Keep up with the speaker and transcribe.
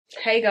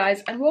Hey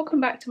guys, and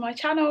welcome back to my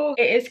channel.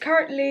 It is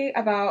currently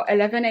about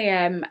 11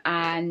 AM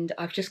and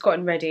I've just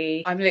gotten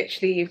ready.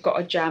 You've got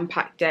a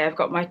jam-packed day. I've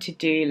got my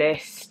to-do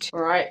list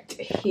right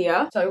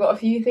here. So I've got a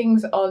few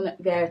things on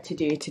there to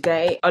do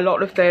today. A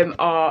lot of them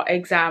are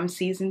exam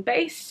season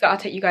based. So I'll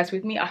take you guys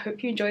with me. I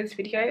hope you enjoy this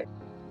video.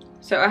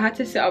 So I had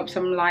to set up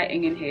some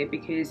lighting in here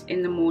because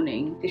in the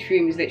morning, this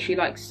room is literally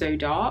like so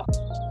dark.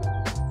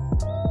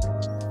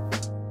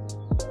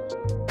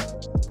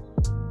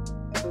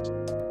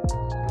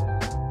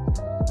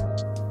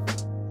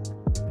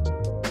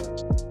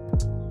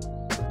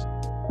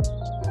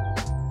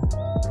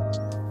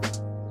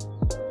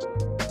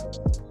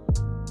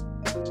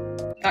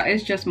 That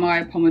is just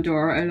my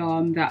Pomodoro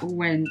alarm that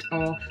went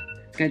off,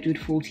 scheduled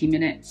 40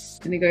 minutes.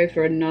 Gonna go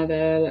for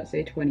another, let's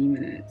say 20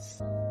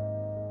 minutes.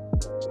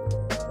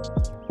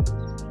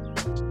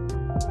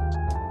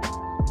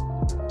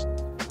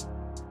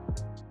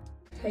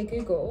 Hey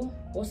Google,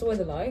 what's the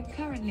weather like?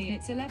 Currently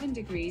it's 11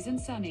 degrees and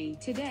sunny.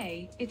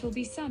 Today, it'll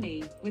be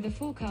sunny, with a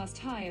forecast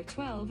high of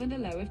 12 and a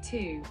low of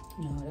 2.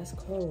 No, that's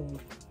cold.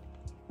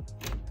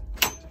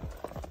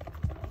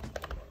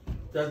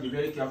 Just be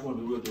very careful on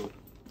the road though.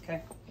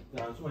 Okay.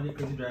 There are so many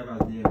crazy drivers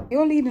there.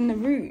 You're leading the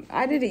route.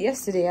 I did it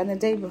yesterday and the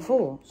day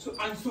before.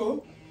 And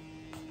so?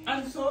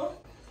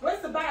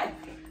 Where's the bag?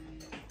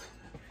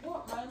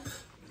 What, man?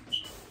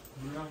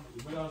 You know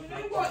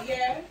what,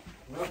 yeah?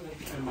 You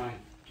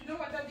know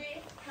what,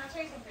 Daddy? Can I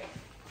tell you something?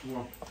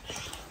 What?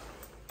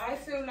 I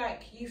feel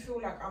like you feel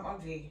like I'm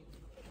ugly.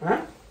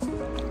 Huh?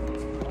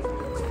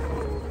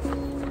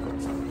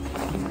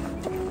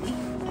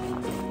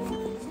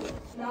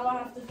 Now I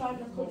have to find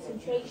the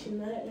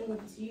concentration. I don't know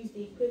whether to use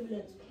the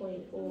equivalence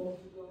point or...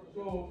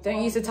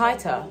 Don't use a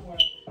titer.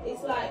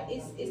 It's like,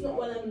 it's not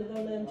one of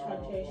them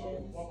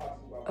translations.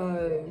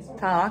 Oh,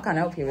 I can't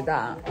help you with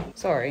that.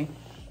 Sorry.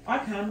 I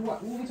can.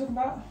 What were we talking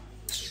about?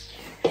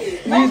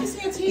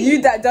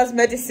 You that does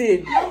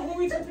medicine. What were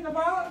we talking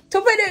about?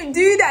 Topa don't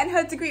do that in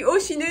her degree. All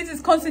she knows is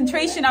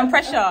concentration and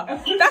pressure.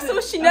 That's all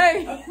she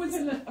knows.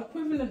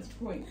 Equivalence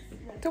point.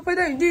 Topa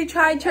don't do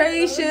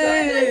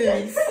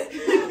titrations.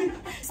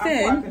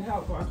 I can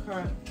help, but I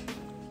can't.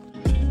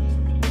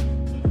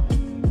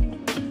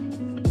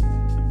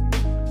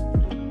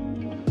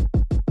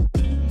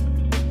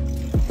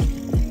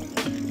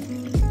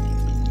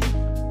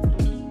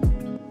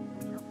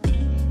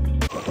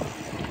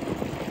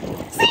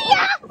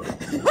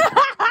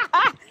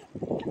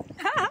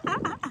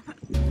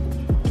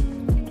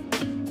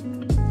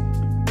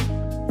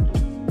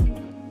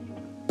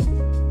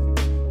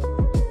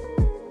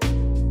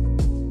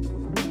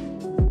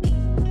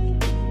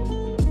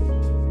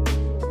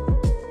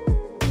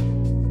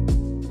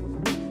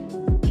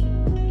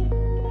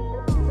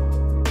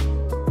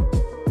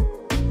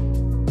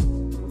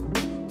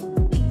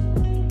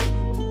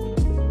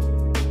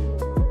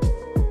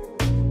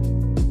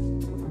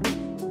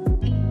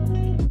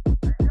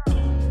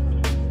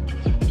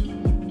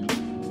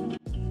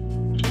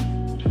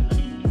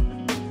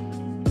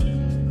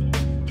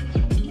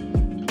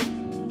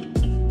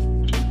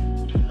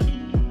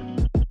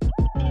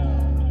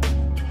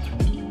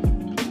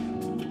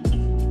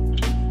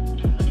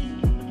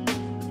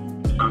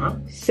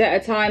 Set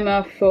a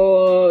timer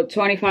for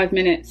 25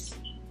 minutes.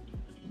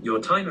 Your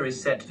timer is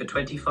set for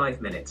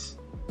 25 minutes.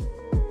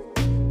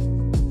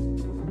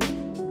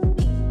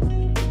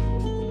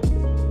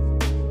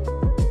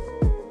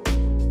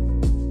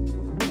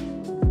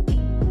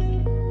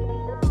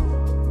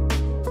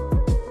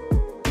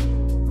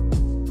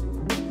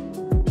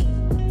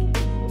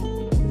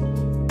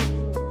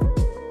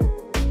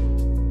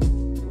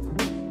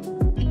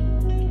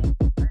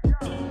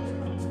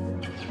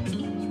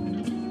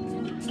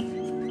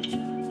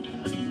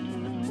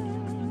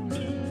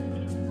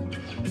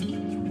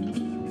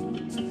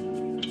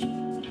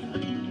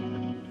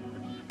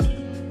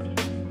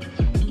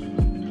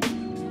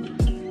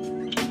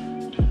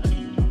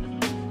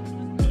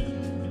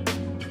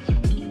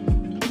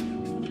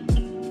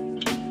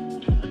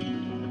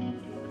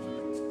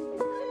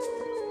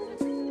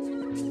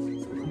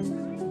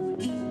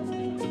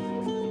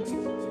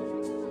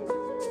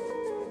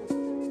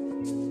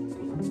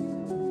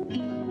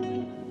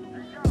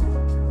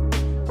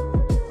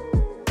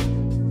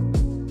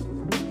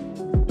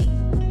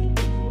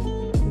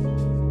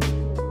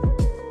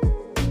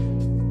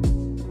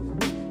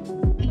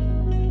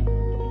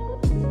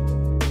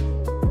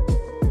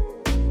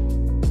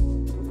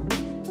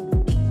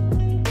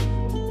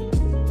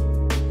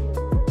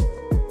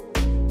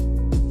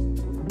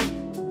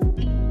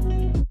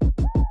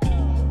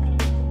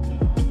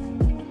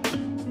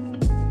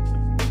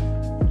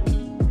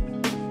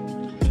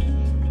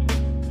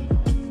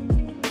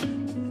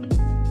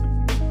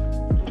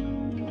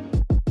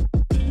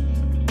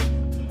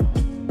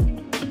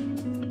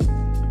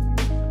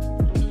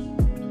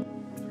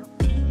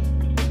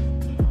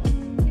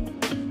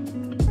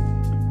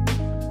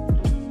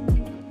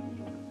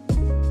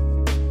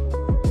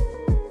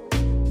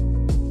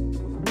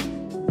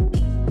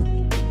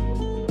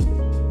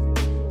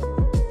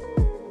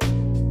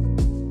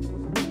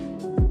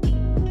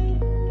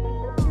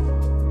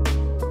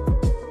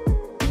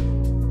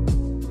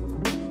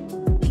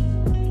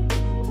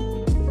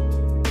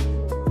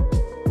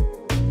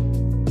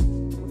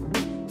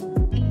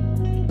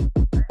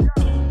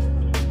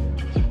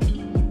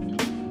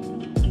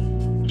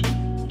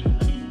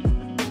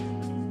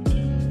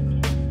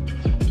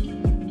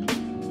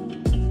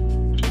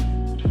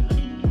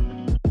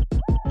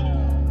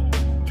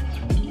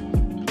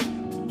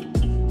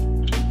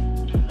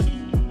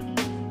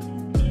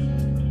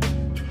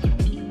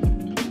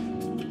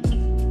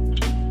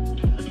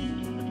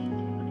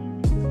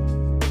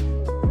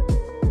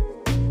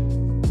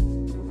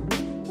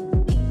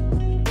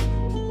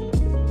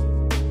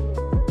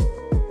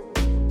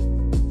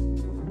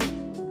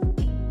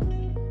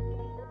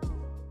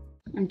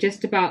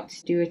 just about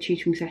to do a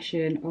tutoring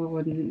session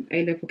on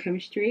A-level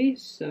chemistry,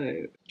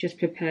 so just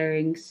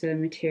preparing some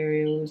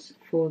materials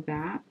for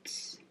that.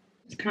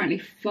 It's currently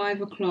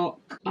 5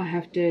 o'clock. I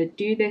have to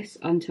do this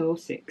until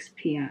 6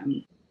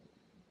 p.m.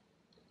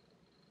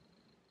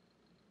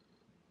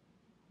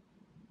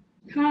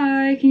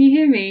 Hi, can you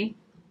hear me?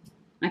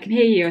 I can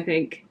hear you, I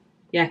think.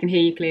 Yeah, I can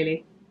hear you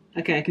clearly.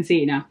 Okay, I can see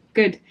you now.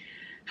 Good.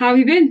 How have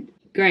you been?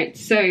 Great,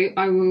 so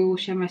I will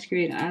share my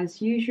screen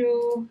as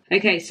usual.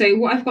 Okay, so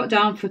what I've got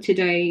down for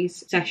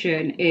today's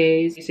session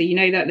is, so you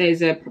know that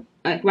there's a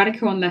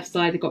radical on the left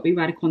side, there's got to be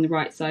radical on the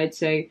right side.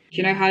 So do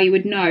you know how you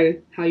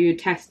would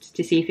test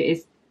to see if it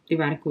is the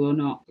radical or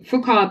not?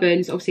 For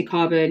carbons, obviously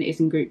carbon is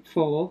in group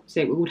 4, so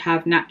it would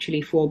have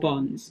naturally 4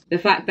 bonds. The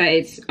fact that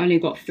it's only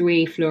got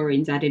 3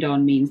 fluorines added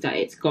on means that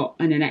it's got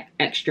an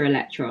extra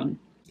electron.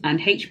 And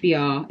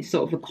HBr is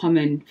sort of a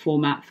common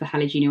format for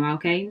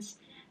halogenalkanes.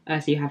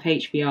 So you have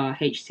HBr,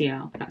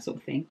 HCl, that sort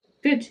of thing.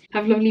 Good.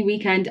 Have a lovely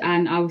weekend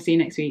and I will see you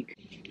next week.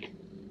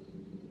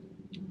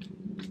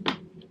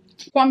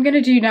 What I'm going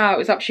to do now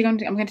is actually I'm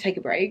going to take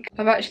a break.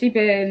 I've actually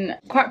been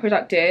quite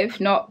productive,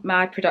 not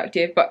mad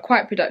productive, but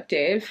quite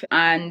productive.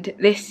 And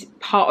this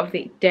part of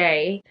the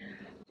day,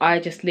 I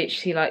just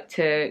literally like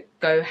to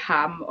go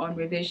ham on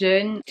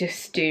revision,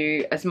 just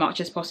do as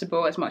much as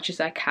possible, as much as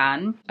I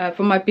can.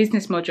 For my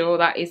business module,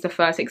 that is the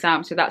first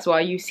exam, so that's why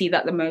you see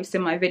that the most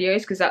in my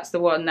videos, because that's the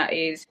one that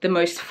is the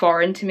most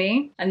foreign to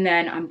me. And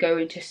then I'm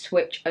going to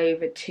switch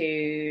over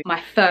to my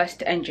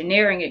first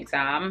engineering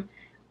exam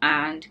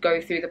and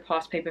go through the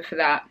past paper for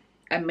that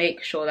and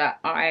make sure that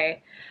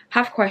I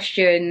have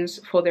questions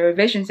for the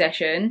revision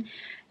session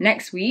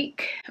next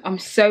week. I'm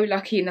so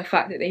lucky in the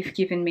fact that they've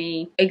given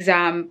me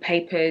exam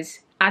papers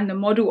and the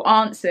model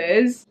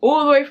answers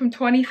all the way from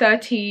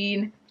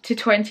 2013 to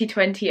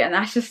 2020, and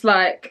that's just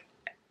like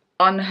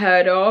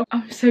unheard of.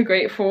 I'm so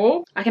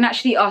grateful. I can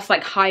actually ask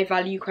like high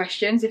value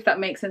questions, if that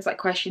makes sense, like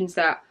questions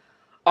that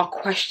are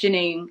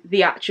questioning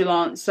the actual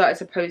answer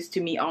as opposed to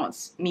me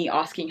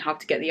asking how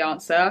to get the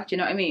answer. Do you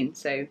know what I mean?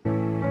 So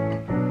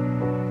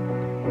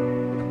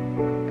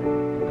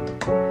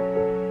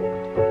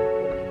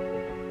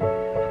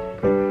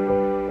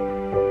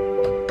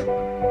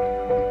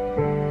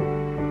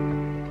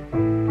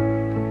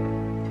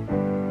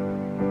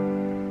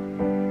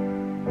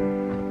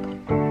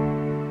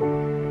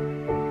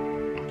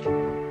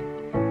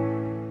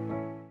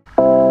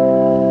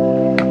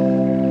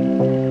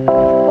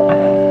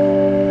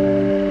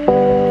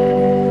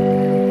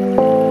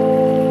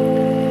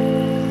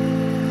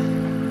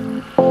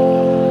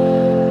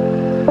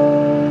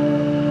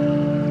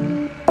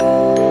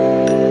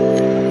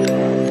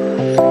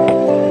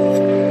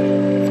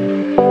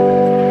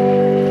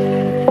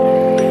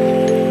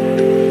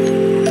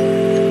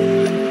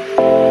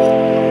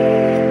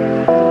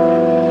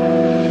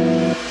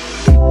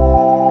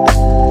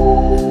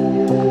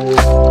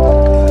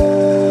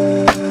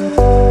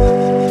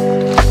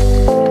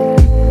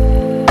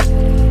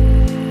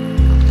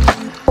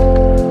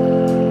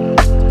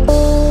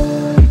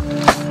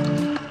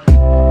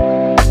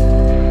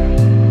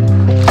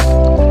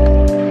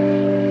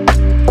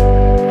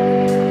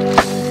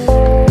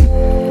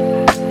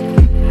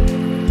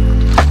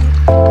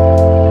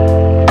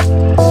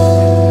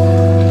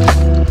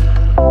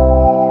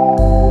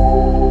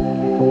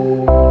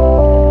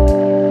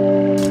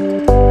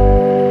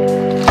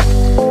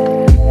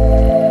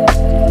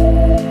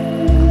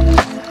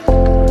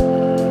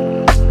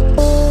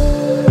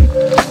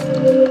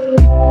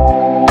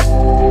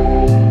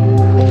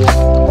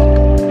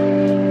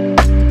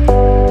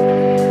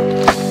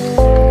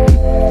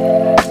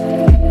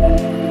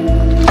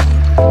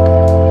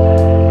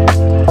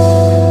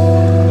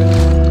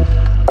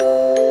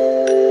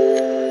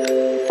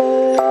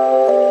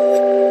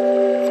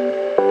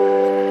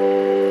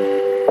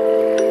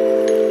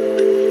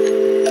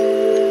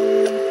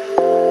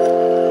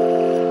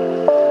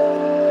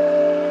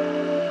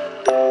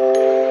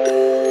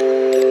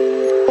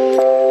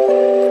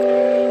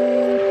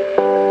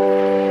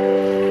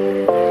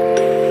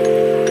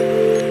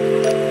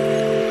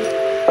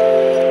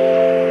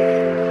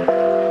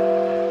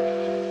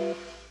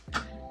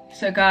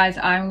So guys,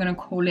 I'm gonna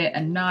call it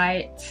a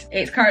night.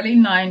 It's currently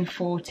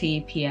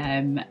 9:40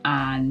 p.m.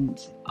 and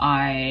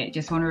I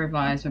just want to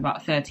revise for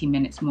about 30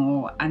 minutes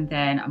more, and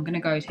then I'm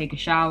gonna go take a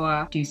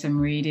shower, do some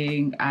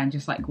reading and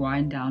just like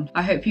wind down.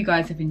 I hope you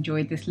guys have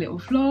enjoyed this little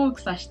vlog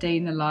slash day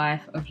in the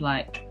life of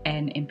like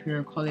an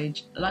Imperial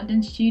College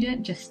London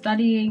student just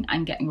studying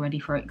and getting ready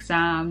for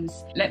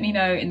exams. Let me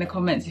know in the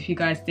comments if you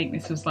guys think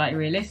this was like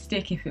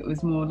realistic, if it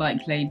was more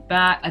like laid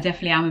back. I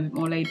definitely am a bit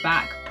more laid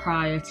back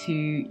prior to,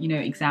 you know,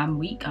 exam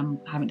week. I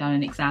haven't done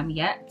an exam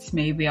yet.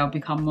 Maybe I'll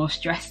become more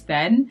stressed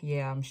then.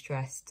 Yeah, I'm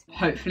stressed.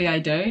 Hopefully I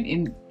don't,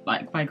 in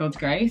like by God's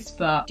grace.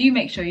 But do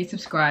make sure you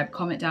subscribe,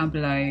 comment down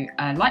below,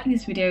 like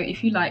this video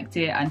if you liked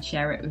it, and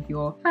share it with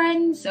your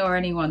friends or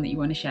anyone that you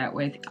want to share it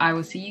with. I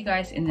will see you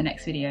guys in the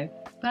next video.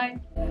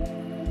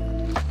 Bye.